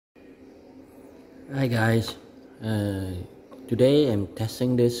Hi guys, today I'm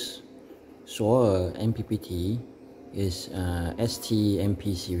testing this Suoer Mppt. Is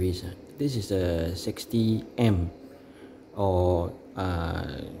STMP series. This is a 60M or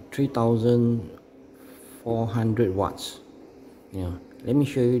 3400 watts. Let me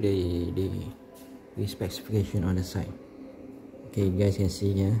show you the specification on the side. Okay, you guys can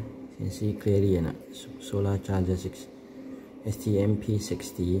see here. You can see clearly or not. Solar charger 6 STMP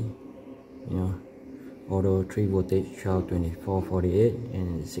 60. Auto 3 voltage, 12, 24, 48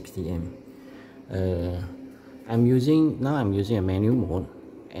 and 60M. I'm using a manual mode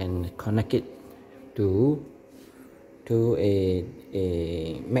and connect it to a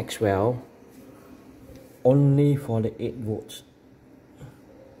Maxwell only for the 8 volts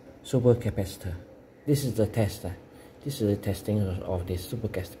supercapacitor. This is the tester. This is the testing of the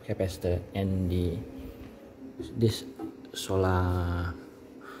supercapacitor and this solar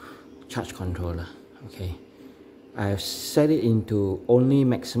charge controller. Okay, I've set it into only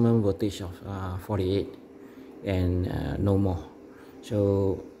maximum voltage of 48 and no more.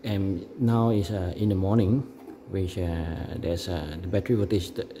 So now is in the morning, which there's the battery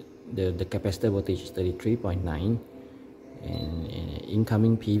voltage, the capacitor voltage is 33.9 and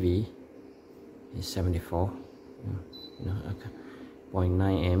incoming PV is 74,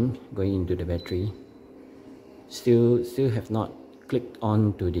 0.9 amp going into the battery. Still have not clicked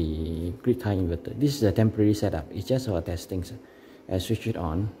on to the grid tie inverter. This is a temporary setup. It's just for testing. I switch it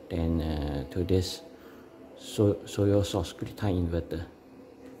on then to this Suoer source grid tie inverter.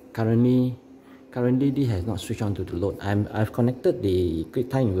 Currently this has not switched on to the load. I've connected the grid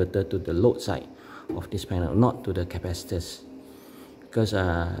tie inverter to the load side of this panel, not to the capacitors, because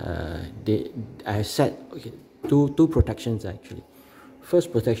I set two protections actually.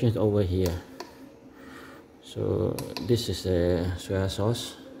 First protection is over here. So this is a Suoer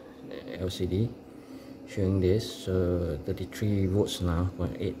source LCD showing this. So 33 volts now,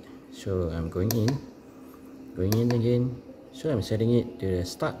 0.8. So I'm going in again. So I'm setting it to the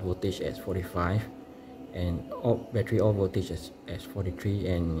start voltage as 45 and battery off voltage as 43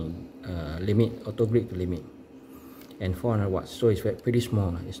 and limit auto grid to limit and 400 watts. So it's pretty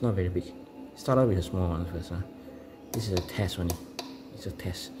small. It's not very big. Start out with a small one first. This is a test only. It's a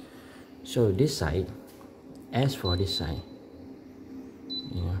test. So this side. As for this side,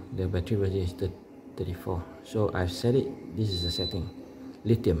 the battery voltage is 34. So I've set it. This is the setting.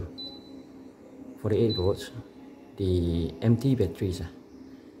 Lithium, 48 volts. The empty batteries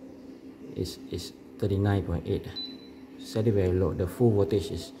is 39.8. Set it very low. The full voltage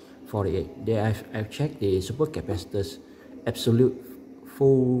is 48. There I've checked the supercapacitor's absolute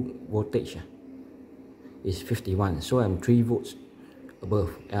full voltage is 51. So I'm 3 volts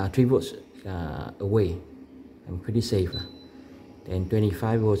above. 3 volts away. I'm pretty safe. Then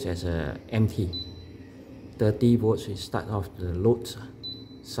 25 volts as a empty. 30 volts is start off the load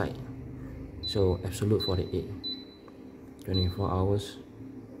side. So absolute 48. 24 hours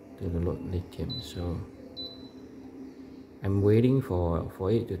to the load lithium. So I'm waiting for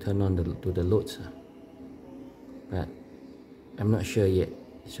it to turn on to the loads, but I'm not sure yet.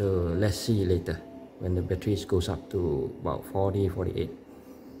 So let's see later when the batteries goes up to about 40, 48.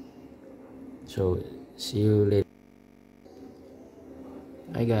 So see you later.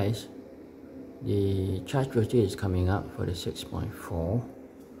 Hi guys, the charge voltage is coming up for the 6.4.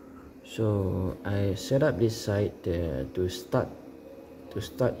 So I set up this side to start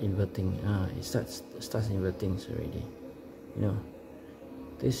inverting. It starts inverting already.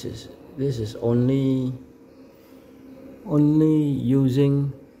 This is only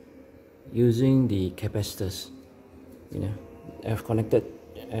using the capacitors. I've connected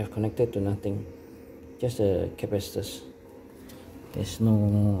to nothing, just the capacitors. There's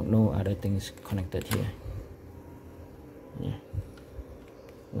no other things connected here.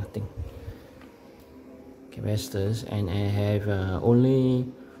 Nothing. Capacitors, and I have only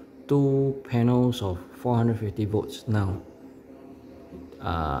 2 panels of 450 volts now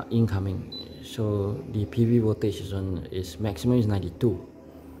incoming. So the PV voltage is maximum is 92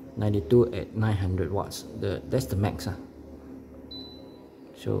 at 900 watts. That's the max.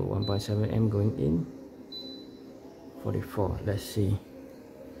 So 1.7 amp going in, 44. Let's see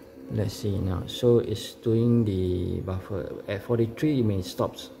now. So it's doing the buffer at 43. It may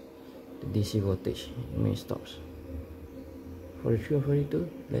stops the DC voltage. It may stops 43 or 42.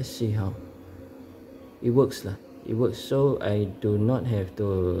 Let's see how it works. It works. So I do not have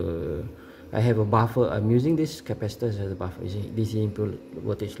to. I have a buffer. I'm using this capacitor as a buffer. You see, DC input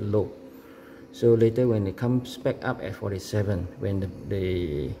voltage low. So later when it comes back up at 47, when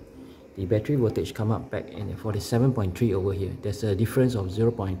the the battery voltage come up back in 47.3 over here. There's a difference of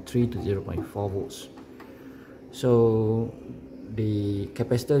 0.3 to 0.4 volts. So the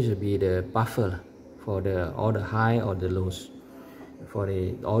capacitor should be the buffer for all the high or the lows, for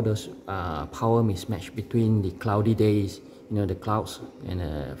all those power mismatch between the cloudy days, the clouds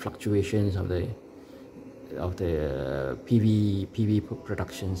and fluctuations of the PV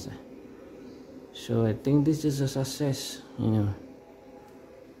productions. So I think this is a success.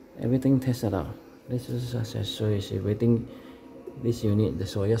 Everything tested out. This is a success. So it's waiting this unit, the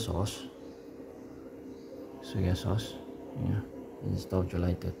soya sauce. Installed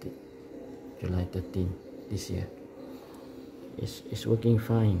July 13 this year. It's working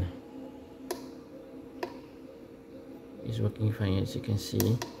fine. It's working fine. As you can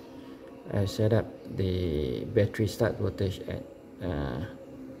see, I set up the battery start voltage at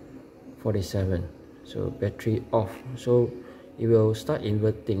 47. So battery off. So it will start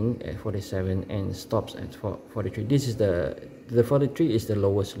inverting at 47 and stops at 43. This is the 43 is the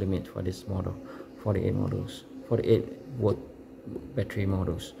lowest limit for this model. 48 volt battery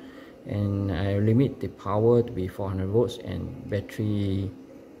models, and I limit the power to be 400 volts and battery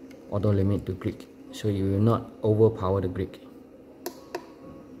auto limit to grid, so you will not overpower the grid.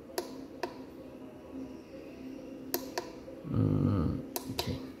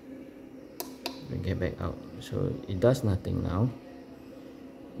 Okay, we get back out. So it does nothing now.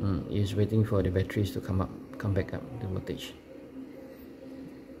 It's waiting for the batteries to come back up the voltage.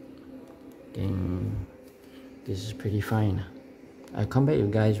 This is pretty fine. I'll come back to you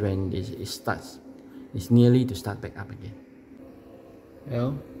guys when it starts. It's nearly to start back up again.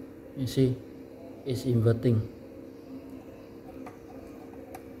 Well, you see, it's inverting,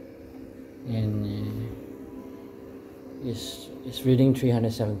 and it's reading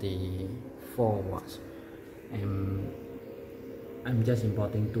 374 watts, and I'm just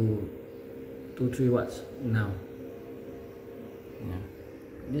importing 3 watts now.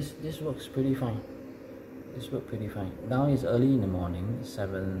 This works pretty fine. Now it's early in the morning,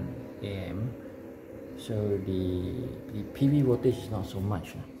 7 AM, so the PV voltage is not so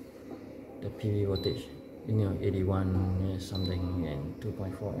much. The PV voltage, 81 something and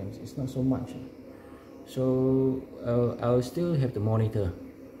 2.4 amps, it's not so much. So I'll still have to monitor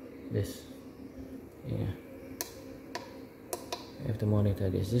this. I have to monitor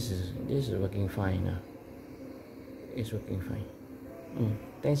this. This is working fine. It's working fine.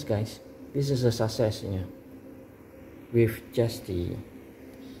 Thanks guys. This is a success, with just the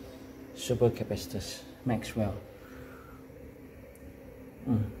supercapacitors, Maxwell.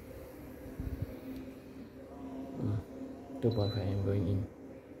 2.5 amp going in.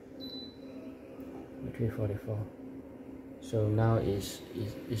 344. So now it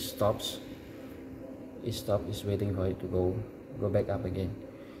stops. It's waiting for it to go back up again.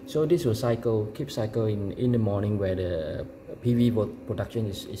 So this will keep cycle in the morning where the PV production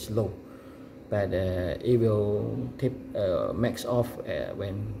is low, but it will max off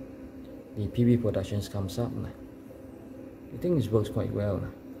when the PV production comes up. I think this works quite well.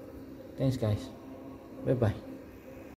 Thanks guys. Bye bye.